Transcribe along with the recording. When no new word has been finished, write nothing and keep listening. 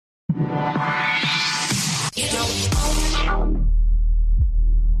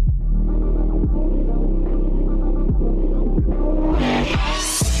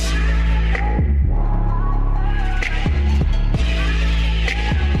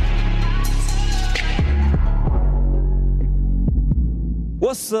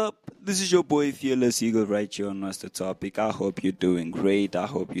What's up? This is your boy Fearless Eagle right here on What's the Topic. I hope you're doing great. I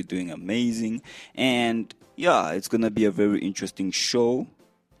hope you're doing amazing. And yeah, it's going to be a very interesting show.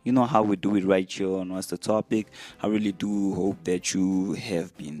 You know how we do it right here on What's the Topic. I really do hope that you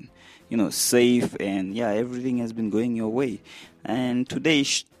have been, safe, and yeah, everything has been going your way. And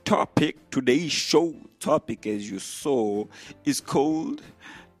today's show topic, as you saw, is called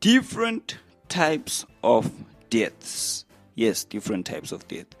Different Types of Deaths. Yes, different types of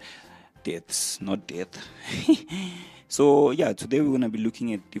deaths, not death. So yeah, today we're going to be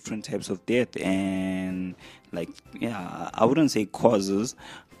looking at different types of death and I wouldn't say causes,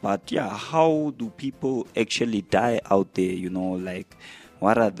 but yeah, how do people actually die out there?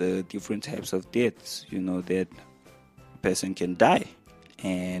 What are the different types of deaths, that a person can die,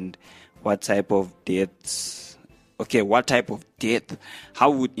 and what type of deaths? Okay, what type of death?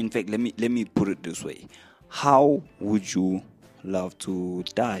 How would, in fact, let me put it this way. How would you love to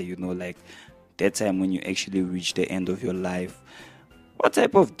die? That time when you actually reach the end of your life, what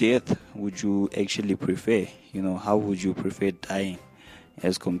type of death would you actually prefer? How would you prefer dying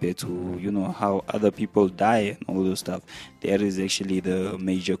as compared to, how other people die and all those stuff? That is actually the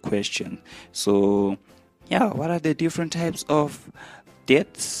major question. So, yeah, what are the different types of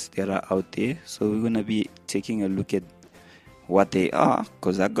deaths that are out there? So we're going to be taking a look at what they are,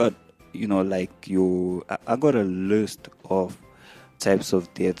 because I got I got a list of types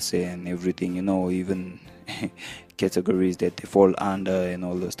of deaths and everything, even categories that they fall under and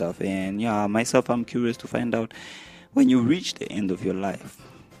all those stuff. And yeah, myself, I'm curious to find out, when you reach the end of your life,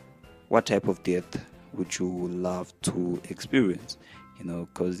 what type of death would you love to experience?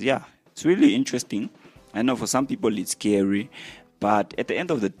 Because yeah, it's really interesting. I know for some people it's scary, but at the end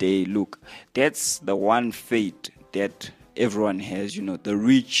of the day, look, that's the one fate that everyone has. The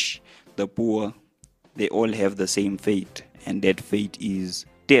rich, the poor, they all have the same fate, and that fate is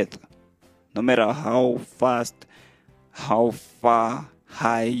death. No matter how fast, how far,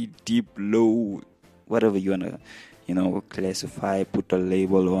 high, deep, low, whatever you wanna, classify, put a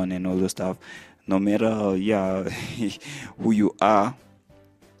label on and all the stuff, no matter who you are,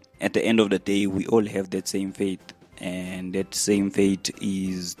 at the end of the day, we all have that same fate, and that same fate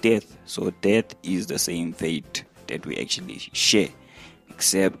is death. So death is the same fate that we actually share,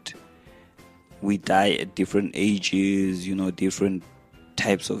 except we die at different ages, different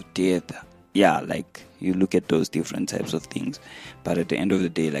types of death. Yeah, you look at those different types of things. But at the end of the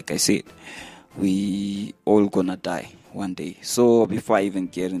day, like I said, we all gonna die one day. So before I even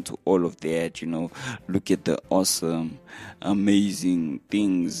get into all of that, look at the awesome, amazing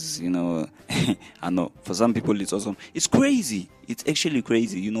things, I know for some people it's awesome. It's crazy. It's actually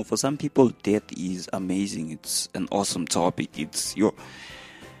crazy. For some people, death is amazing. It's an awesome topic. It's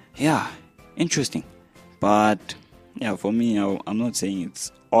interesting. But yeah, for me, I'm not saying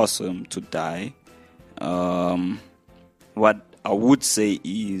it's awesome to die. What I would say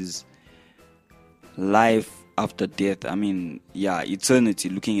is life after death. I mean, eternity,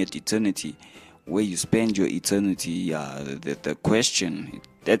 looking at eternity, where you spend your eternity, the question,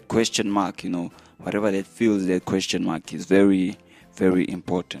 that question mark, whatever that feels, that question mark is very, very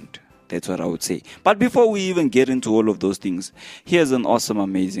important. That's what I would say. But before we even get into all of those things, here's an awesome,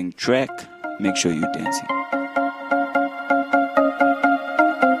 amazing track. Make sure you're dancing.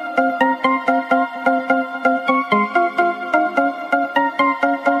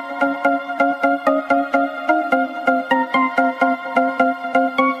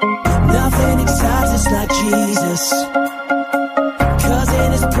 Nothing excites us like Jesus, 'cause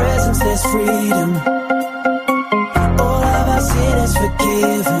in His presence there's freedom. All of our sin is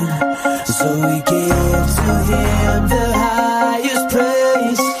forgiven, so we give to Him the highest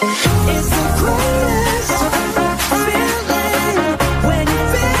praise. It's the greatest feeling when you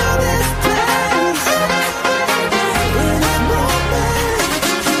feel this place. In this moment,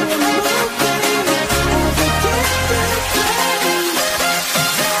 you're moving as a different place.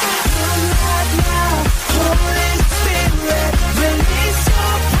 Come right now, Holy Spirit, release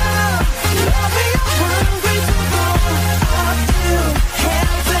your power. Love me, I'm hungry for more of you.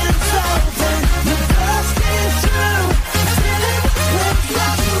 Heaven's open, you're bursting through, feeling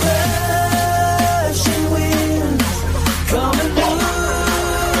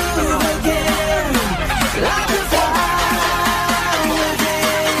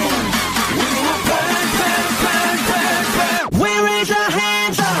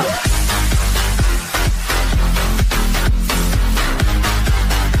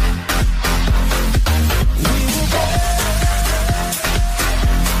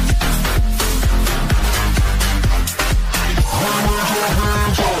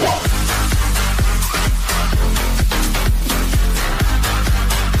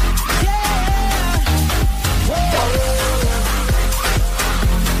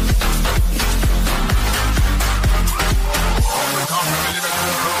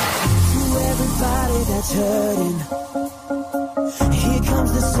that's hurting. Here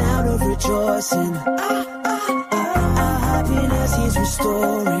comes the sound of rejoicing. Our happiness He's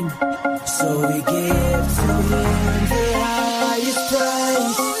restoring. So we give to Him the highest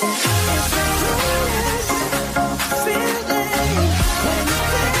praise. It's the greatest feeling when you feel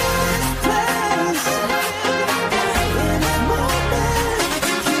His place. In this moment, you are moving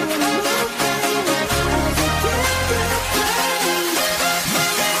as a gift of praise. We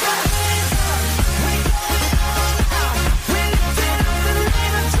raise our hands up, we going all out. We lift it up the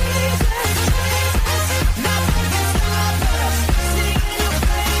name of Jesus, Jesus. Nothing can stop us, singing Your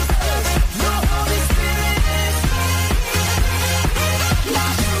praises. Your Holy Spirit is here.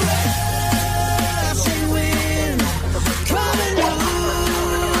 Like a rushing wind, come and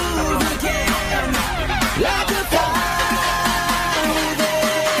move again. Like a fire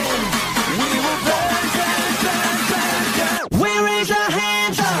within, we will burn, burn, burn, burn, burn. We raise our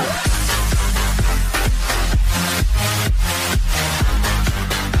hands up.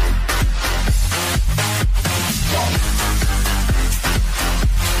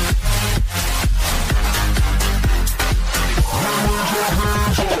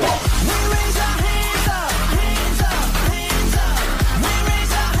 We raise our hands up, hands up, hands up. We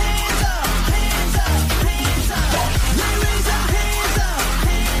raise our hands up, hands up, hands up. We raise our hands up,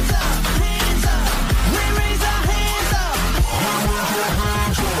 hands up, hands up. We raise our hands up.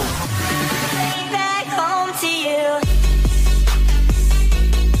 Back home to you.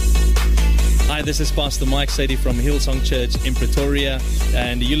 Hi, this is Pastor Mike Sadie from Hillsong Church in Pretoria,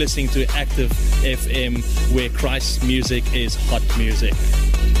 and you're listening to Active FM, where Christ's music is hot music.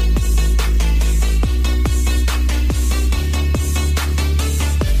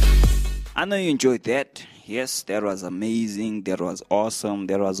 I know you enjoyed that. Yes, that was amazing. That was awesome.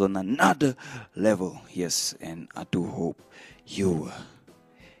 That was on another level. Yes, and I do hope you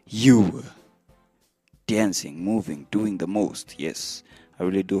were dancing, moving, doing the most. Yes, I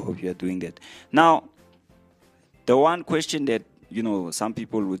really do hope you are doing that. Now, the one question that, some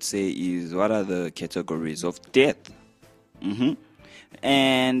people would say is, what are the categories of death?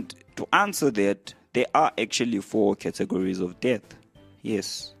 And to answer that, there are actually 4 categories of death.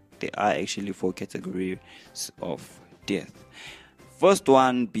 Yes, there are actually 4 categories of death. First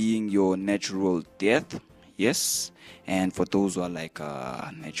one being your natural death. Yes, and for those who are like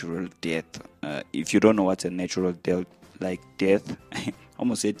natural death, if you don't know what's a natural death, like death, I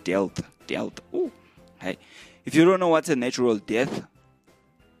almost said death. Ooh, hey. If you don't know what's a natural death,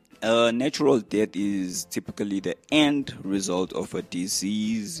 natural death is typically the end result of a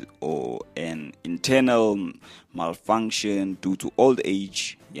disease or an internal malfunction due to old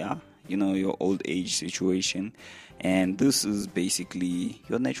age. Yeah, your old age situation, and this is basically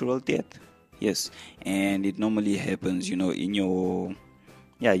your natural death. Yes, and it normally happens, in your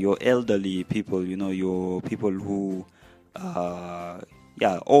elderly people, your people who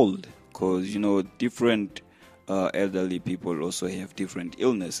old, because different elderly people also have different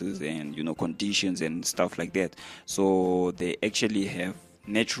illnesses and conditions and stuff like that, so they actually have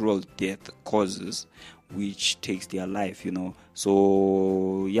natural death causes which takes their life.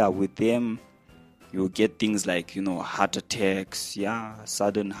 So with them you get things like heart attacks,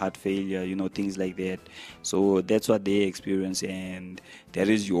 sudden heart failure, things like that. So that's what they experience, and that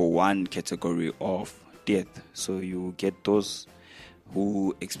is your one category of death. So you get those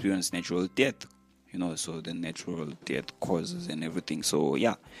who experience natural death, so the natural death causes and everything. So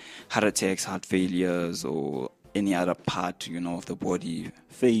heart attacks, heart failures, or any other part of the body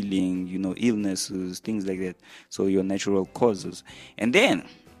failing, illnesses, things like that. So your natural causes. And then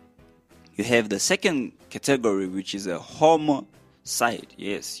you have the second category, which is a homicide.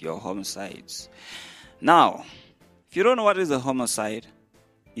 Yes, your homicides. Now, if you don't know what is a homicide,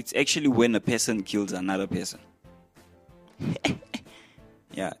 it's actually when a person kills another person.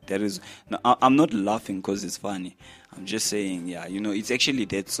 That is. No, I'm not laughing because it's funny. I'm just saying, it's actually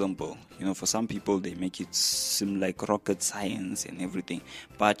that simple. For some people, they make it seem like rocket science and everything.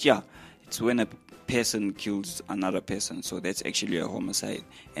 But it's when a person kills another person. So that's actually a homicide.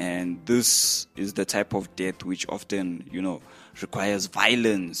 And this is the type of death which often, requires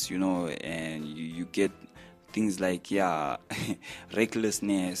violence, and you get things like,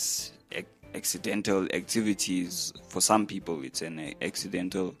 recklessness, accidental activities. For some people, it's an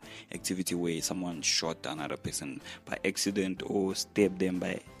accidental activity where someone shot another person by accident or stabbed them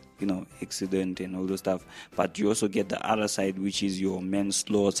by accident and all those stuff. But you also get the other side, which is your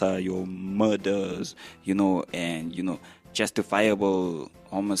manslaughter, your murders, and justifiable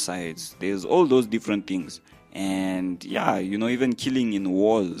homicides. There's all those different things. And yeah, even killing in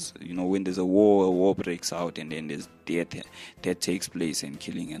wars, when there's a war breaks out, and then there's death that takes place, and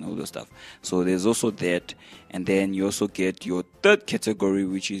killing and all the stuff. So there's also that. And then you also get your third category,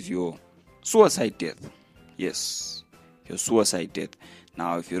 which is your suicide death. Yes, your suicide death.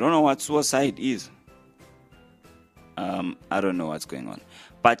 Now, if you don't know what suicide is, I don't know what's going on.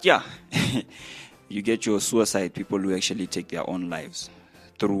 But yeah, you get your suicide, people who actually take their own lives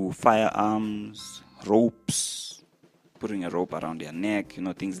through firearms, ropes, putting a rope around their neck,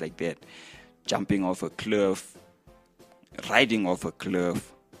 things like that, jumping off a cliff, riding off a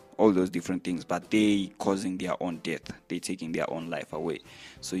cliff, all those different things, but they causing their own death, they taking their own life away.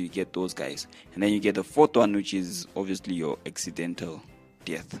 So you get those guys. And then you get the fourth one, which is obviously your accidental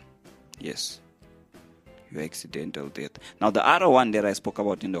death. Yes, your accidental death. Now the other one that I spoke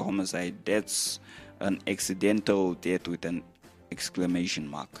about in the homicide, that's an accidental death with an exclamation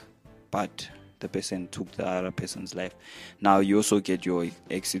mark, but the person took the other person's life. Now you also get your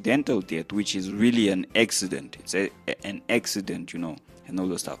accidental death, which is really an accident. It's an accident, and all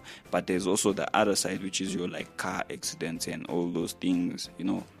those stuff. But there's also the other side, which is your car accidents and all those things,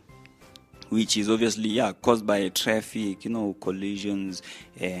 which is obviously caused by traffic, collisions,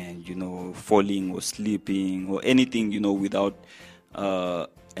 and falling or sleeping or anything, without an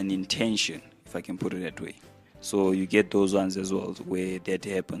intention, if I can put it that way. So you get those ones as well where that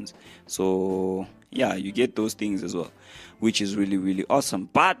happens. So yeah, you get those things as well, which is really, really awesome.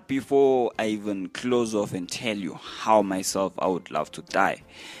 But before I even close off and tell you how myself I would love to die,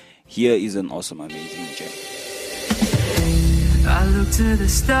 here is an awesome, amazing gem. I look to the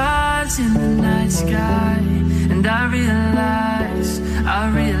stars in the night sky, and I realize,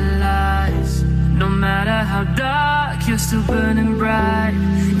 no matter how dark, you're still burning bright.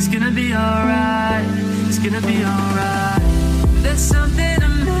 It's gonna be alright, it's gonna be alright. There's something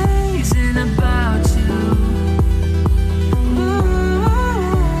amazing about you. Ooh,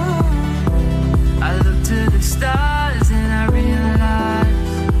 I look to the stars and I realize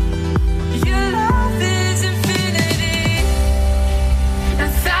your love is infinity.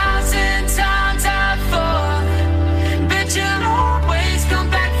 1,000 times I've fallen, but you'll always come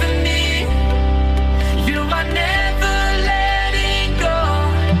back for me. You are never letting go,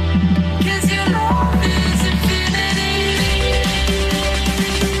 'cause your love is infinity.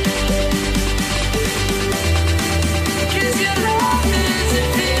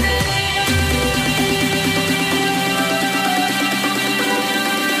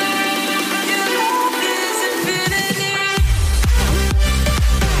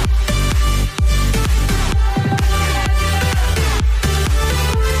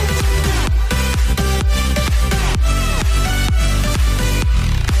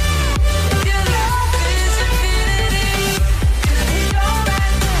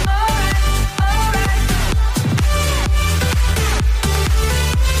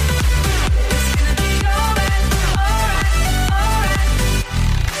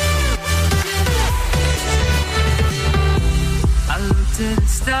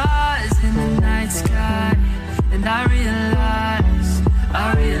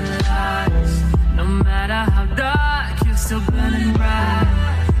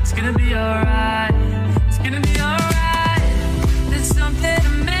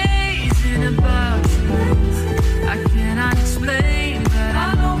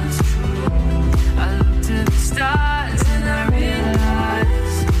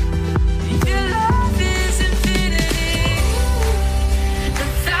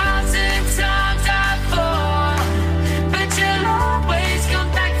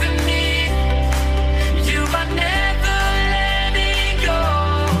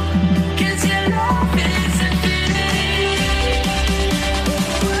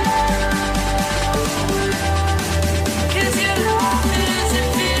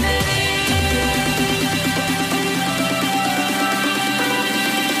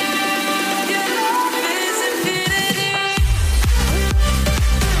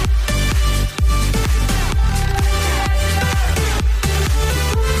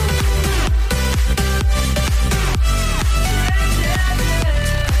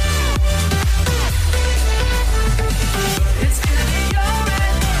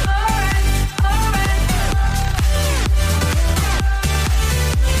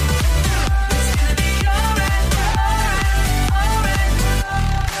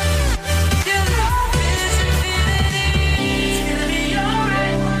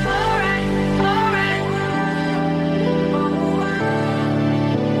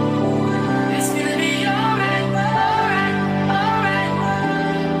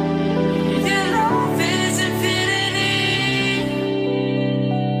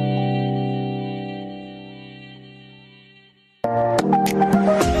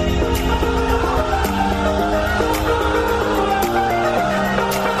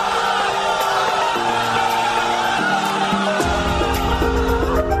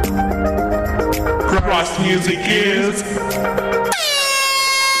 music is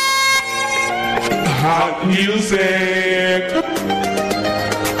hot music.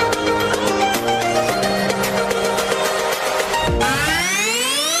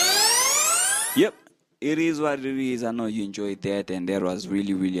 Yep, it is what it is. I know you enjoyed that, and that was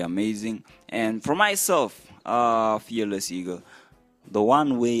really, really amazing. And for myself, Fearless Eagle, the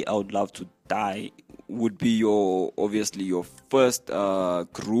one way I would love to die would be your first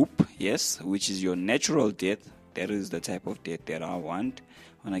group, yes, which is your natural death. That is the type of death that I want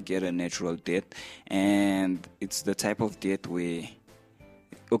when I get a natural death. And it's the type of death where,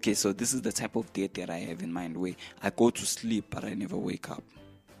 okay, so this is the type of death that I have in mind, where I go to sleep but I never wake up.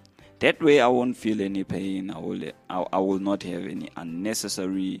 That way I won't feel any pain. I will not have any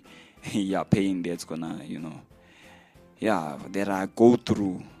unnecessary pain that's gonna, that I go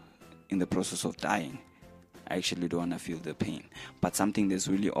through in the process of dying. I actually don't want to feel the pain. But something that's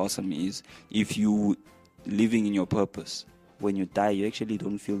really awesome is if you living in your purpose, when you die, you actually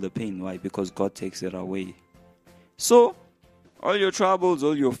don't feel the pain. Why? Because God takes it away. So, all your troubles,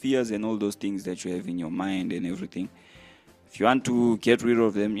 all your fears, and all those things that you have in your mind and everything, if you want to get rid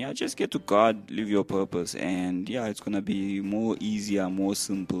of them, just get to God, live your purpose, and it's going to be more easier, more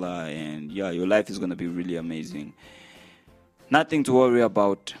simpler, and your life is going to be really amazing. Nothing to worry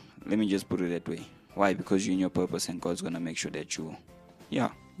about. Let me just put it that way. Why? Because you're in your purpose, and God's going to make sure that you're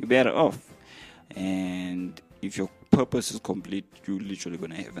better off. And if your purpose is complete, you're literally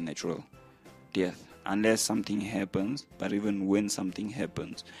going to have a natural death. Unless something happens, but even when something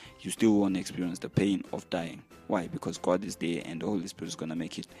happens, you still won't experience the pain of dying. Why? Because God is there and the Holy Spirit is going to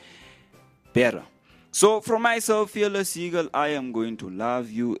make it better. So from myself, Fearless Eagle, I am going to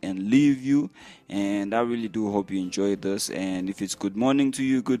love you and leave you. And I really do hope you enjoyed this. And if it's good morning to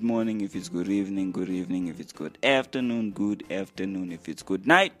you, good morning. If it's good evening, good evening. If it's good afternoon, good afternoon. If it's good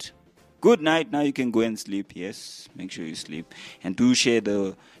night, good night. Now you can go and sleep. Yes, make sure you sleep. And do share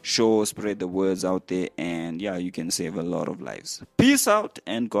the show, spread the words out there. And you can save a lot of lives. Peace out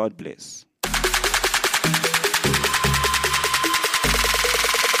and God bless.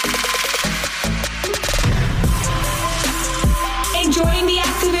 Enjoying the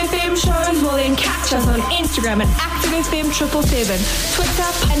Active FM shows? Well, then catch us on Instagram at ActiveFM777,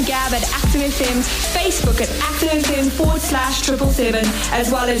 Twitter and Gab at ActiveFM, Facebook at ActiveFM/777, as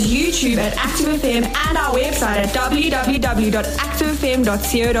well as YouTube at ActiveFM and our website at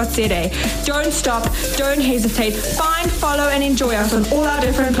www.activefm.co.za. Don't stop, don't hesitate. Find, follow and enjoy us on all our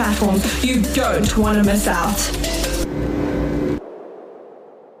different platforms. You don't want to miss out.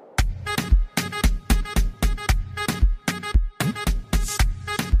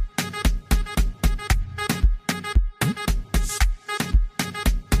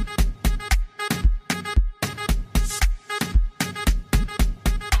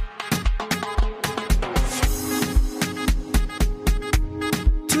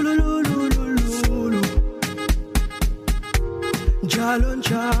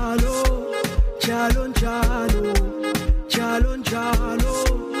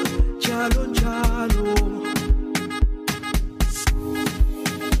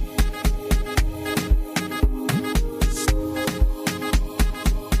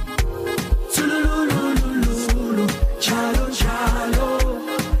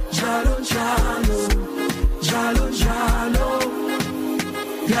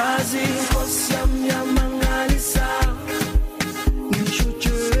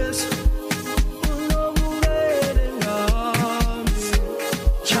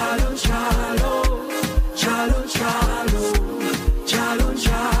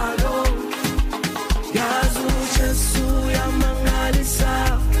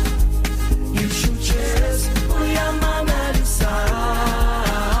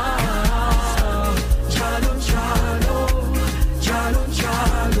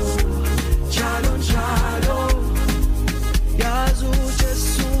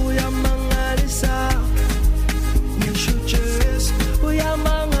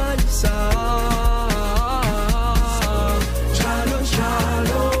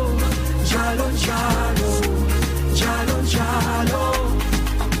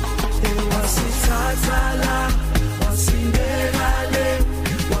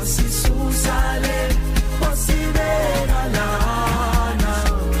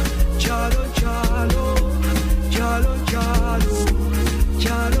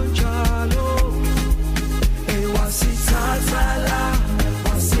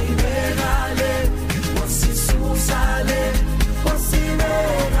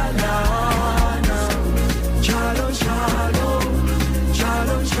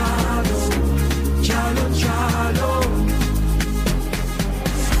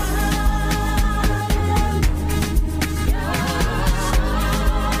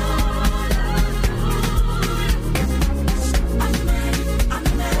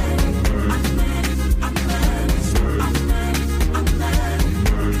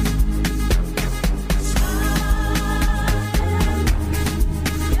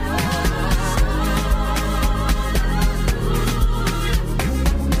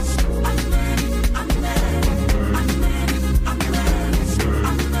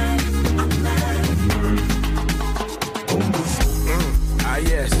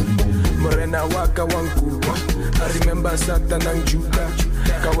 waka wankupa. I remember Satan and Judah.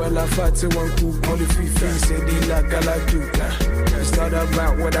 Kawela Fati wankupa. Only fifi said he la galatuka. It's not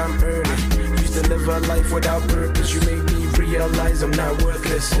about what I'm earning. Used to live a life without purpose. You made me realize I'm not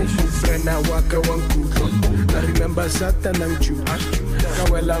worthless. Brenda waka wankupa. I remember Satan and Judah.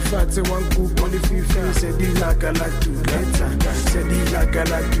 Kawela Fati wankupa. Only fifi said he la galatuka. Said he la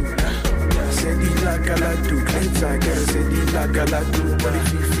galatuka. Said he la galatuka. Said he la galatuka. Only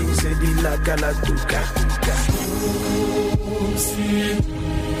fifi said he la galatuka.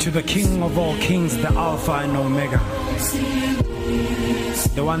 To the King of all kings, the Alpha and Omega,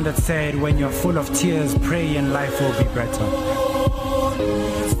 the one that said, when you're full of tears, pray and life will be better.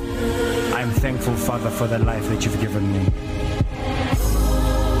 I'm thankful, Father, for the life that you've given me.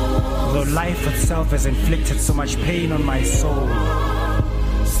 Though life itself has inflicted so much pain on my soul,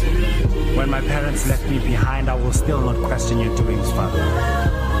 when my parents left me behind, I will still not question your doings, Father.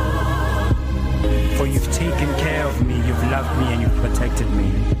 For you've taken care of me, you've loved me, and you've protected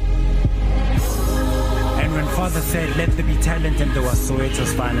me. And when Father said, let there be talent, and there was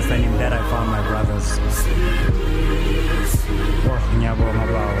Soweto's finest, and in that I found my brothers. Oh, ngiyabonga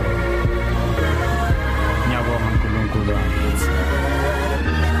Baba. Ngiyabonga uNkulunkulu wami.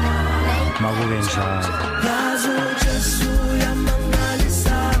 Makube njalo. Yazo Jesu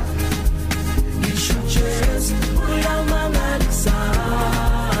uyamangalisa. Ngisho Jesu uyamangalisa.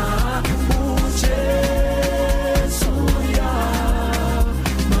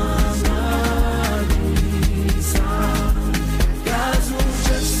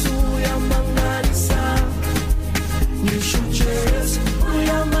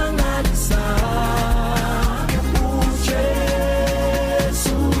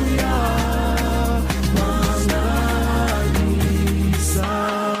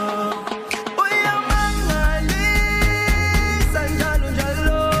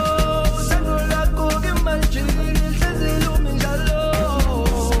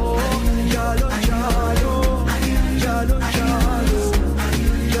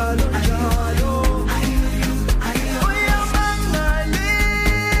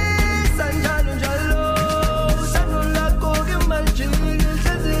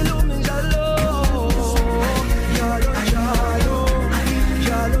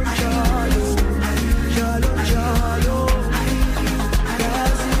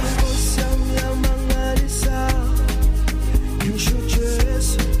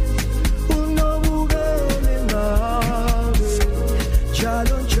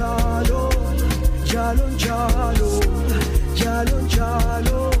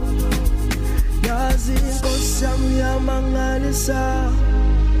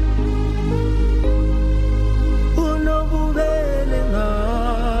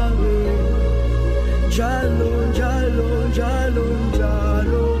 Jalo, jalo, jalo,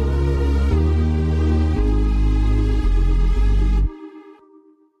 jalo.